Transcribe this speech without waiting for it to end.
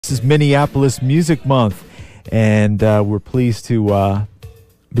This is Minneapolis Music Month, and we're pleased to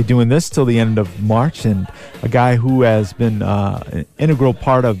be doing this till the end of March. And a guy who has been an integral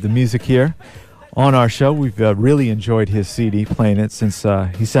part of the music here on our show. We've really enjoyed his CD, playing it since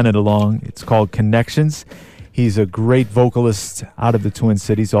he sent it along. It's called Connections. He's a great vocalist out of the Twin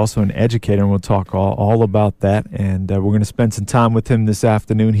Cities, also an educator, and we'll talk all about that. And we're going to spend some time with him this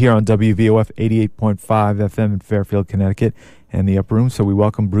afternoon here on WVOF 88.5 FM in Fairfield, Connecticut, and the Upper Room. So we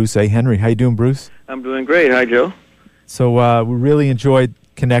welcome Bruce A. Henry. How you doing, Bruce? I'm doing great. Hi, Joe. So we really enjoyed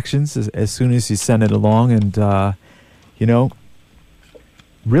Connections as soon as you sent it along, and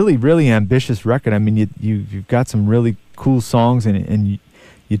really, really ambitious record. I mean, you've got some really cool songs, and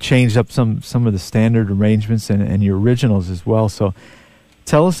you changed up some of the standard arrangements and your originals as well. So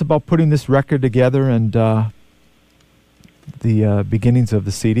tell us about putting this record together and the beginnings of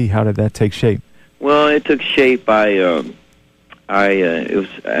the CD. How did that take shape? Well, it took shape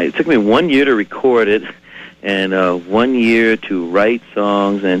it took me 1 year to record it, and 1 year to write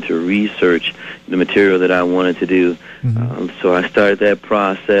songs and to research the material that I wanted to do. Mm-hmm. So I started that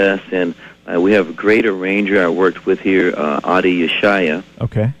process, and we have a great arranger I worked with here, Adi Yeshaya,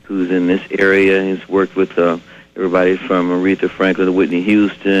 who's in this area. He's worked with everybody from Aretha Franklin to Whitney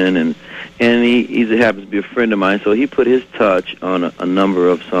Houston, and he happens to be a friend of mine, so he put his touch on a number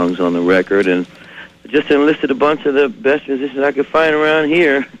of songs on the record, and just enlisted a bunch of the best musicians I could find around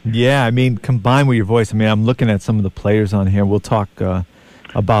here. Yeah, I mean, combined with your voice, I mean, I'm looking at some of the players on here. We'll talk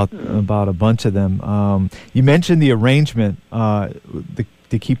about a bunch of them. You mentioned the arrangement,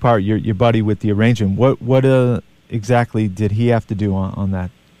 the key part, your buddy with the arrangement. What exactly did he have to do on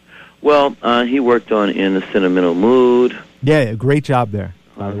that? Well, he worked on In the Sentimental Mood. Yeah, great job there.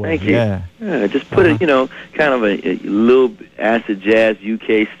 Thank you. Yeah, just put it, kind of a little acid jazz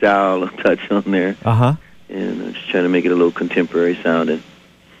UK style touch on there. And just trying to make it a little contemporary sounding.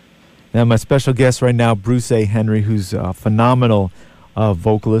 Now, my special guest right now, Bruce A. Henry, who's a phenomenal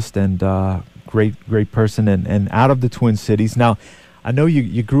vocalist and great person, and out of the Twin Cities. Now, I know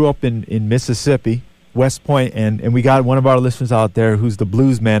you grew up in Mississippi, West Point, and we got one of our listeners out there who's the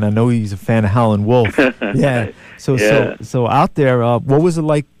blues man. I know he's a fan of Howlin' Wolf. Yeah. So out there, what was it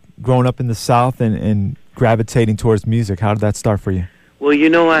like growing up in the South and gravitating towards music? How did that start for you?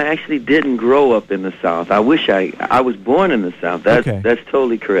 Well, I actually didn't grow up in the South. I wish I was born in the South. That's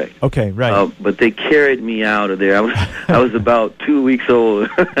totally correct. Okay, right. But they carried me out of there. I was about 2 weeks old,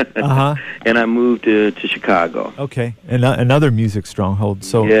 and I moved to Chicago. Okay, and another music stronghold.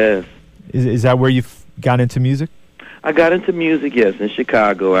 So yes, is that where you got into music? I got into music, yes, in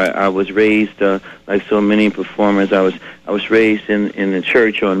Chicago. I was raised like so many performers. I was raised in the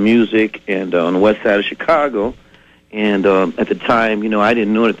church on music and on the west side of Chicago. And at the time, I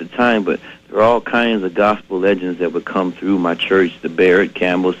didn't know it at the time, but there were all kinds of gospel legends that would come through my church: the Barrett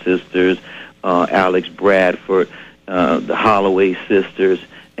Campbell sisters, Alex Bradford, the Holloway sisters.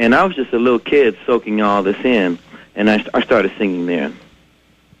 And I was just a little kid soaking all this in, and I started singing there.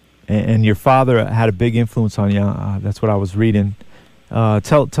 And your father had a big influence on you. That's what I was reading.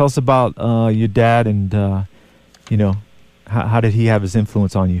 Tell us about your dad, and how did he have his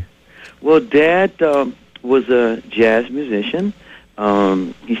influence on you? Well, Dad was a jazz musician.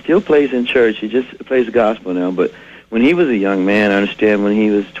 He still plays in church. He just plays gospel now. But when he was a young man, I understand when he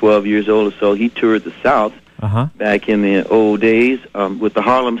was 12 years old or so, he toured the South back in the old days with the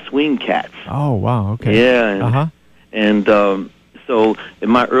Harlem Swing Cats. Oh, wow, okay. Yeah. And so in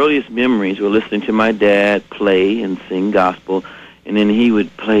my earliest memories were listening to my dad play and sing gospel, and then he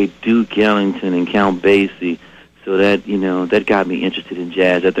would play Duke Ellington and Count Basie. So that, that got me interested in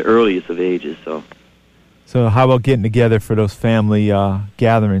jazz at the earliest of ages. So how about getting together for those family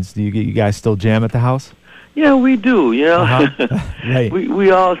gatherings? Do you guys still jam at the house? Yeah, we do, Right.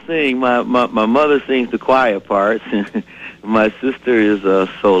 We all sing. My mother sings the choir parts. My sister is a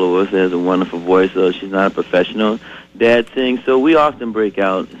soloist, has a wonderful voice, so she's not a professional. Dad sings, so we often break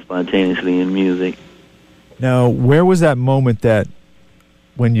out spontaneously in music. Now, where was that moment that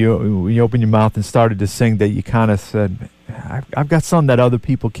when you opened your mouth and started to sing that you kind of said, I've got something that other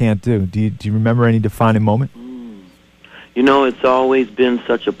people can't do? Do you remember any defining moment? It's always been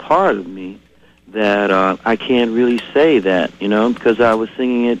such a part of me that I can't really say that, because I was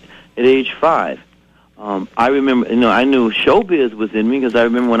singing it at age 5. I remember, I knew showbiz was in me because I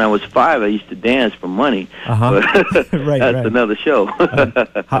remember when I was 5, I used to dance for money. But that's another show.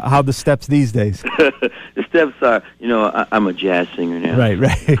 How the steps these days? The steps are, I'm a jazz singer now. Right.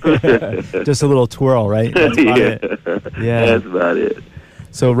 Just a little twirl, right? That's about it. Yeah, that's about it.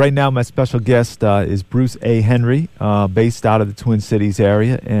 So right now my special guest is Bruce A. Henry, based out of the Twin Cities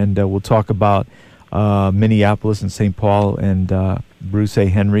area, and we'll talk about Minneapolis and St. Paul and Bruce A.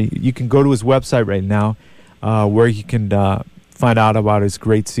 Henry. You can go to his website right now, where you can find out about his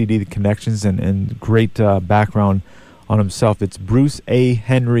great CD, The Connections, and great background on himself. It's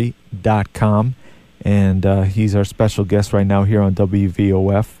bruceahenry.com, and he's our special guest right now here on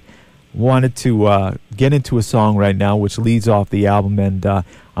WVOF. Wanted to get into a song right now which leads off the album, and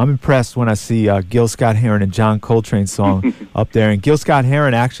I'm impressed when I see Gil Scott Heron and John Coltrane song up there. And Gil Scott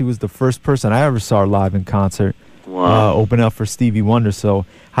Heron actually was the first person I ever saw live in concert. Wow. Open up for Stevie Wonder. So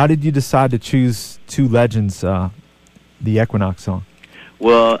how did you decide to choose two legends, the Equinox song?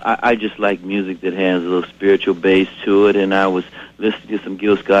 Well, I just like music that has a little spiritual base to it, and I was listening to some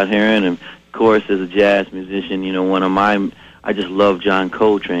Gil Scott Heron, and of course, as a jazz musician, you know, I just love John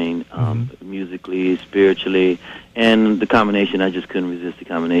Coltrane, musically, spiritually, and the combination, I just couldn't resist the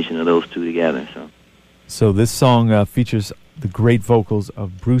combination of those two together. So this song features the great vocals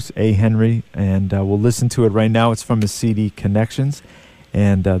of Bruce A. Henry, and we'll listen to it right now. It's from his CD, Connections.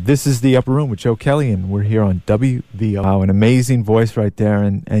 And this is The Upper Room with Joe Kelly, and we're here on WVO. Wow, an amazing voice right there.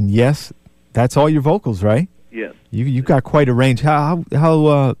 And yes, that's all your vocals, right? Yes. You've got quite a range. How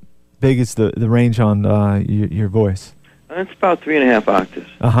big is the range on your voice? It's about 3.5 octaves.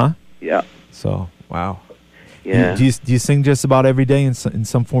 Uh-huh. Yeah. So, wow. Yeah. Do you sing just about every day in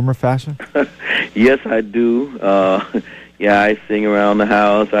some form or fashion? Yes, I do. Yeah, I sing around the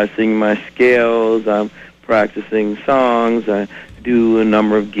house. I sing my scales. I'm practicing songs. I do a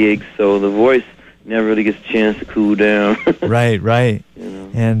number of gigs, so the voice never really gets a chance to cool down. Right. You know.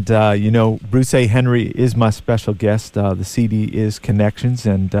 And, you know, Bruce A. Henry is my special guest. The CD is Connections,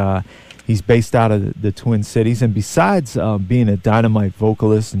 and he's based out of the Twin Cities. And besides being a dynamite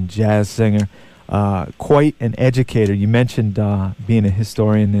vocalist and jazz singer, quite an educator. You mentioned being a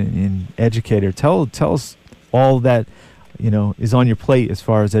historian and educator. Tell us all that, you know, is on your plate as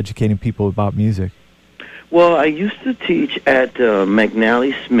far as educating people about music. Well, I used to teach at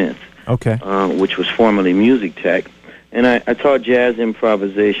McNally Smith, okay, which was formerly Music Tech, and I taught jazz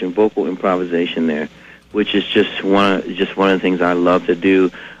improvisation, vocal improvisation there, which is just one of the things I love to do.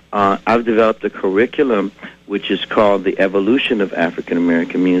 I've developed a curriculum which is called The Evolution of African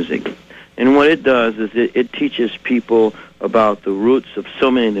American Music, and what it does is it teaches people about the roots of so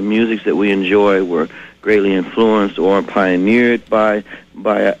many of the musics that we enjoy were greatly influenced or pioneered by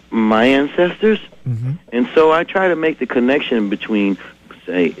my ancestors. Mm-hmm. And so I try to make the connection between,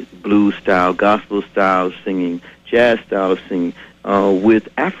 say, blues style, gospel style of singing, jazz style of singing, with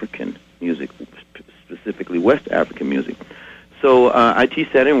African music, specifically West African music. So I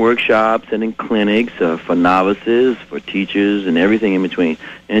teach that in workshops and in clinics for novices, for teachers, and everything in between.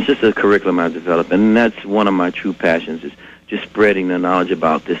 And it's just a curriculum I've developed, and that's one of my true passions, is just spreading the knowledge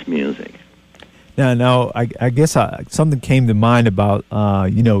about this music. Now, I guess something came to mind about,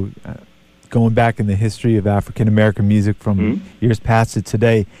 you know, going back in the history of African American music from years past to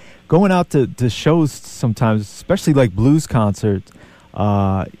today, going out to shows sometimes, especially like blues concerts,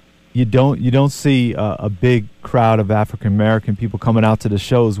 you don't see a big crowd of African American people coming out to the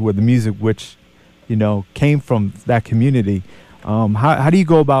shows where the music, which, you know, came from that community. How do you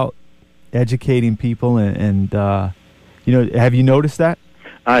go about educating people and you know, have you noticed that?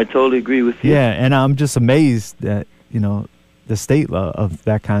 I totally agree with you. Yeah, and I'm just amazed that, you know, the state of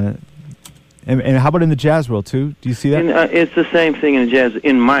that kind of. And how about in the jazz world, too? Do you see that? It's the same thing in jazz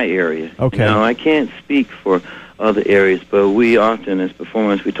in my area. Okay. You know, I can't speak for other areas, but we often, as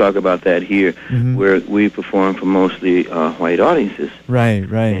performers, we talk about that here, where we perform for mostly white audiences. Right.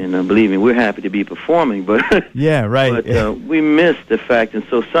 And believe me, we're happy to be performing, but yeah, right. But we miss the fact, and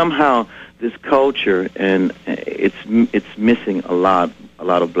so somehow this culture, and it's missing a lot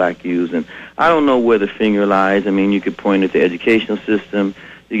of black youth, and I don't know where the finger lies. I mean, you could point at the educational system.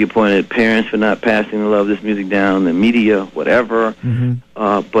 You could point at parents for not passing the love of this music down, the media, whatever.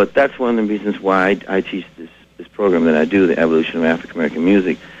 But that's one of the reasons why I teach this program that I do, the Evolution of African American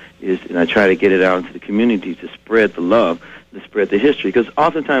Music, and I try to get it out into the community to spread the love, to spread the history, because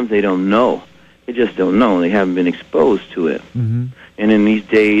oftentimes they don't know. They just don't know. They haven't been exposed to it. And in these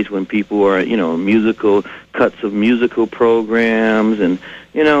days when people are, you know, musical cuts of musical programs, and,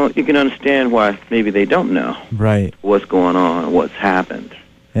 you know, you can understand why maybe they don't know what's going on, what's happened.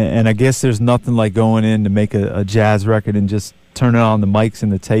 And I guess there's nothing like going in to make a jazz record and just turning on the mics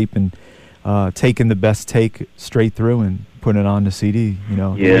and the tape and taking the best take straight through and putting it on the CD, you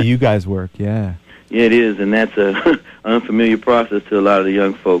know, the way you guys work, Yeah, it is, and that's a unfamiliar process to a lot of the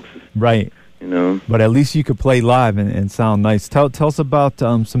young folks. Right. You know. But at least you could play live and sound nice. Tell us about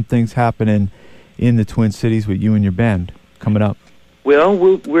some things happening in the Twin Cities with you and your band coming up. Well,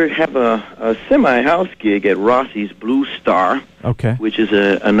 we'll have a semi-house gig at Rossi's Blue Star, which is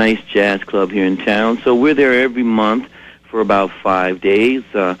a nice jazz club here in town. So we're there every month for about 5 days.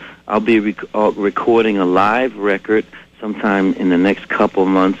 I'll be recording a live record sometime in the next couple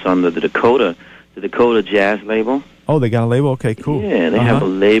months on the Dakota Jazz label. Oh, they got a label? Okay, cool. Yeah, they have a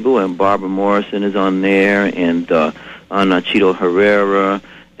label, and Barbara Morrison is on there, and on Nachito Herrera.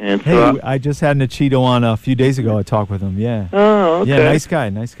 And so I just had Nachito on a few days ago. I talked with him, yeah. Oh, okay. Yeah, nice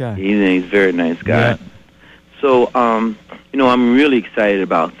guy. He's a very nice guy. Yeah. So, I'm really excited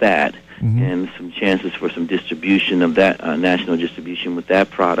about that, and some chances for some distribution of that, national distribution with that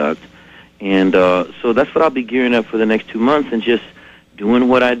product. And so that's what I'll be gearing up for the next 2 months, and just doing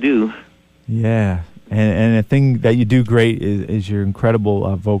what I do. Yeah. And a thing that you do great is you're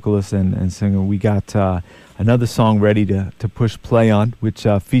incredible vocalist and singer. We got another song ready to push play on, which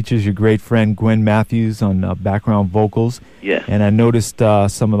features your great friend Gwen Matthews on background vocals. Yes. And I noticed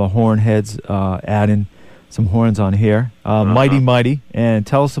some of the horn heads adding some horns on here. Mighty Mighty. And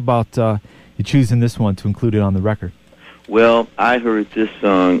tell us about you choosing this one to include it on the record. Well, I heard this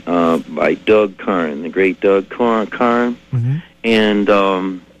song by Doug Carn, the great Doug Carn, and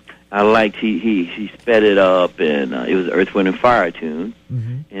I liked he sped it up, and it was an Earth, Wind, and Fire tune.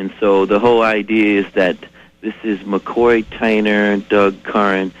 And so the whole idea is that this is McCoy Tyner, Doug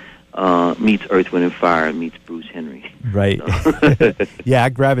Carn meets Earth, Wind, and Fire meets Bruce Henry. Right. So. Yeah, I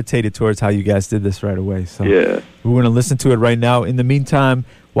gravitated towards how you guys did this right away. So yeah, we're going to listen to it right now. In the meantime,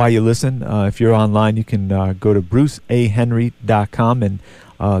 while you listen, if you're online, you can go to bruceahenry.com and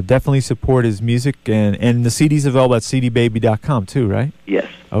definitely support his music. And the CD's available at cdbaby.com too, right? Yes.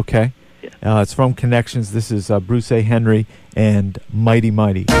 Okay. Yeah. It's from Connections. This is Bruce A. Henry and Mighty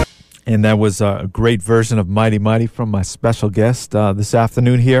Mighty. And that was a great version of Mighty Mighty from my special guest this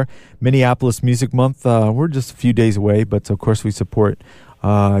afternoon here. Minneapolis Music Month. We're just a few days away, but of course we support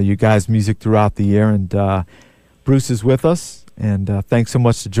you guys' music throughout the year. And Bruce is with us, and thanks so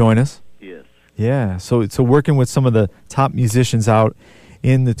much to join us. Yes. Yeah, so working with some of the top musicians out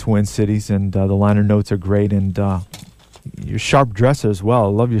in the Twin Cities, and the liner notes are great, and you're a sharp dresser as well. I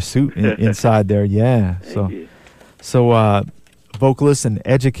love your suit inside there. Yeah. So vocalist and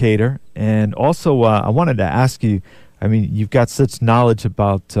educator, and also I wanted to ask you, I mean, you've got such knowledge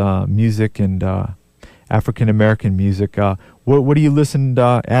about music and African American music. What do you listen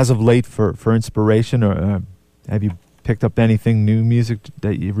as of late for inspiration, or have you picked up anything new music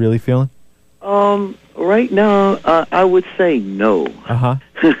that you're really feeling? Right now, I would say no.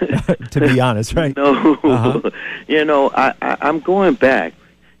 To be honest, right? No. You know, I'm going back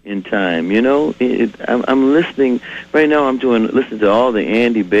in time. You know, I'm listening right now. Listening to all the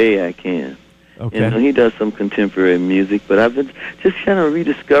Andy Bay I can. Okay. You know, he does some contemporary music, but I've been just kind of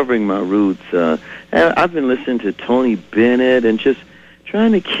rediscovering my roots. I've been listening to Tony Bennett and just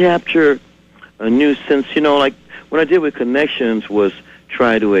trying to capture a new sense. You know, like what I did with Connections was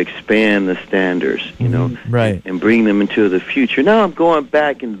try to expand the standards, you know, right, and bring them into the future. Now I'm going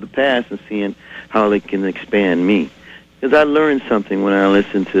back into the past and seeing how they can expand me. Because I learned something when I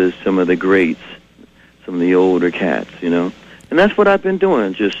listened to some of the greats, some of the older cats, you know. And that's what I've been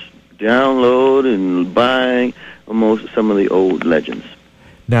doing, just download and buying some of the old legends.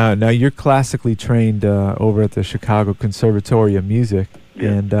 Now you're classically trained over at the Chicago Conservatory of Music. Yeah.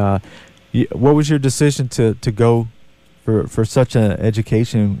 And what was your decision to go for such an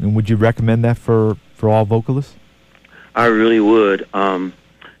education, and would you recommend that for all vocalists? I really would.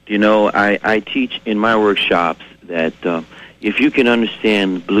 You know, I teach in my workshops that if you can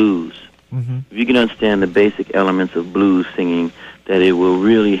understand blues, if you can understand the basic elements of blues singing, that it will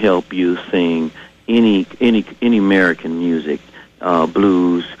really help you sing any American music,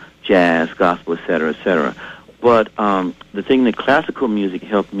 blues, jazz, gospel, etc., etc. But the thing that classical music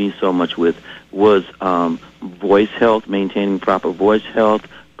helped me so much with was voice health, maintaining proper voice health,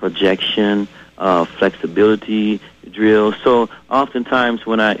 projection, flexibility drills. So oftentimes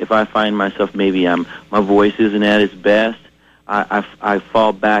if I find myself maybe my voice isn't at its best, I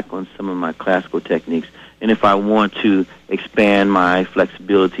fall back on some of my classical techniques. And if I want to expand my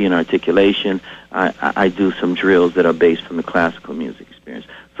flexibility and articulation, I do some drills that are based from the classical music experience.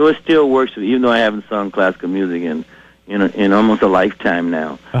 So it still works, even though I haven't sung classical music in almost a lifetime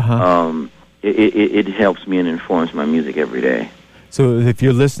now. It helps me and informs my music every day. So if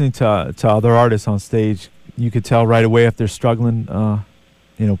you're listening to other artists on stage, you could tell right away if they're struggling,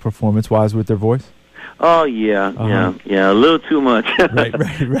 performance-wise with their voice? Oh, yeah, yeah, a little too much. Right.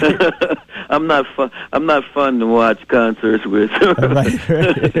 I'm not fun. I'm not fun to watch concerts with,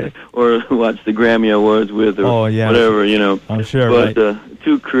 Right. or watch the Grammy Awards with, or whatever. You know. I'm sure. But right.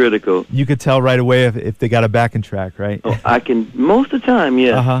 Too critical. You could tell right away if they got a backing track, right? Oh, I can most of the time,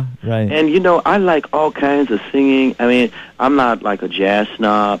 yeah. Right. And you know, I like all kinds of singing. I mean, I'm not like a jazz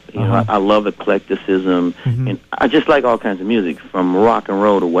snob. You know, I love eclecticism, and I just like all kinds of music, from rock and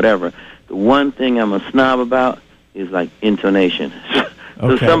roll to whatever. The one thing I'm a snob about is like intonation. So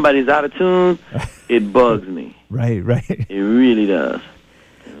if somebody's out of tune, it bugs me. Right. It really does.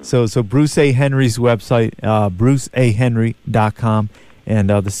 So Bruce A. Henry's website, bruceahenry.com, and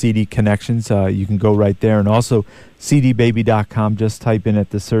the CD connections, you can go right there. And also cdbaby.com, just type in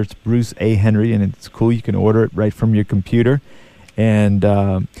at the search Bruce A. Henry, and it's cool. You can order it right from your computer. And,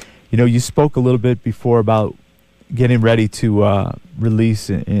 you know, you spoke a little bit before about getting ready to release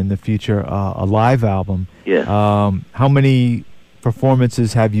in the future a live album. Yeah. How many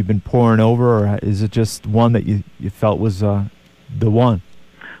performances have you been pouring over, or is it just one that you felt was the one?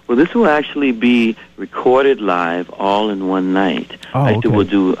 Well, this will actually be recorded live all in one night. We'll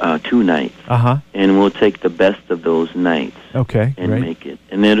do 2 nights, and we'll take the best of those nights and make it.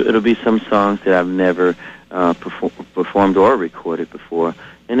 And then it'll be some songs that I've never performed or recorded before,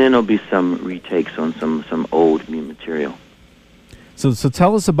 and then there'll be some retakes on some old new material. So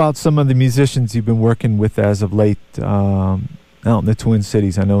tell us about some of the musicians you've been working with as of late out in the Twin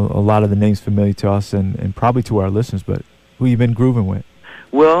Cities. I know a lot of the names familiar to us and probably to our listeners, but who you been grooving with?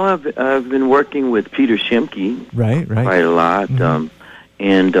 Well, I've been working with Peter Shimke quite a lot,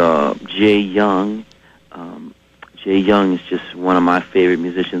 and Jay Young. Jay Young is just one of my favorite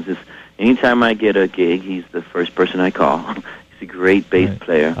musicians. Anytime I get a gig, he's the first person I call. He's a great bass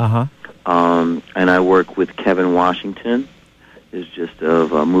player. And I work with Kevin Washington. Is just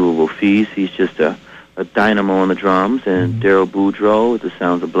of Movable Feast. He's just a dynamo on the drums, and Daryl Boudreau with the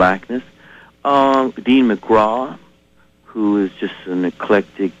sounds of Blackness. Dean McGraw, who is just an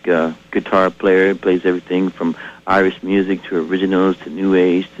eclectic guitar player, plays everything from Irish music to originals to new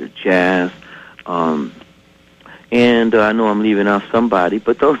age to jazz. And I know I'm leaving out somebody,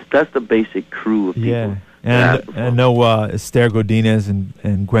 but that's the basic crew of people. Yeah, and I know Esther Godinez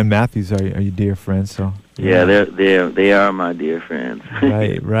and Gwen Matthews are your dear friends. So yeah, they are my dear friends.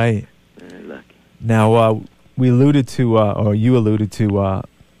 Right. Very lucky. Now we alluded to, or you alluded to,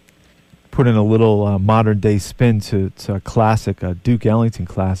 putting a little modern day spin to a classic, a Duke Ellington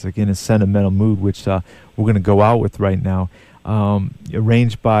classic, In a Sentimental Mood, which we're going to go out with right now.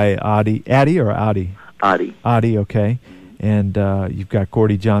 Arranged by Addy, okay. And you've got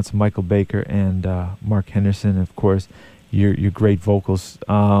Gordie Johnson, Michael Baker, and Mark Henderson, and of course, your great vocals.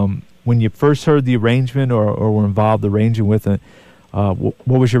 When you first heard the arrangement or were involved arranging with it, what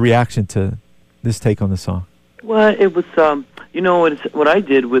was your reaction to this take on the song? Well, it was, you know, what I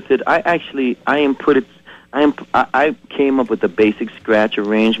did with it. I came up with the basic scratch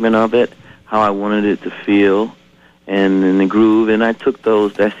arrangement of it, how I wanted it to feel, and in the groove, and I took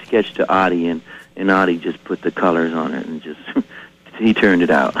that sketch to Addy, and Addy just put the colors on it, and just he turned it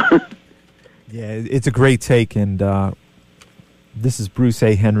out. Yeah, it's a great take, and this is Bruce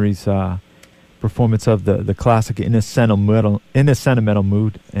A. Henry's performance of the classic In a Sentimental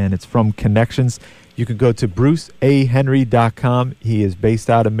Mood, and it's from Connections. You can go to bruceahenry.com. He is based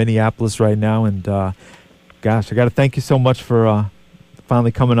out of Minneapolis right now, and gosh, I got to thank you so much for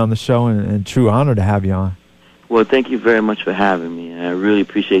finally coming on the show, and true honor to have you on. Well, thank you very much for having me. I really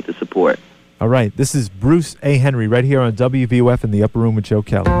appreciate the support. All right, this is Bruce A. Henry right here on WVOF in the Upper Room with Joe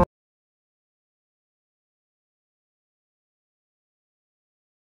Kelly.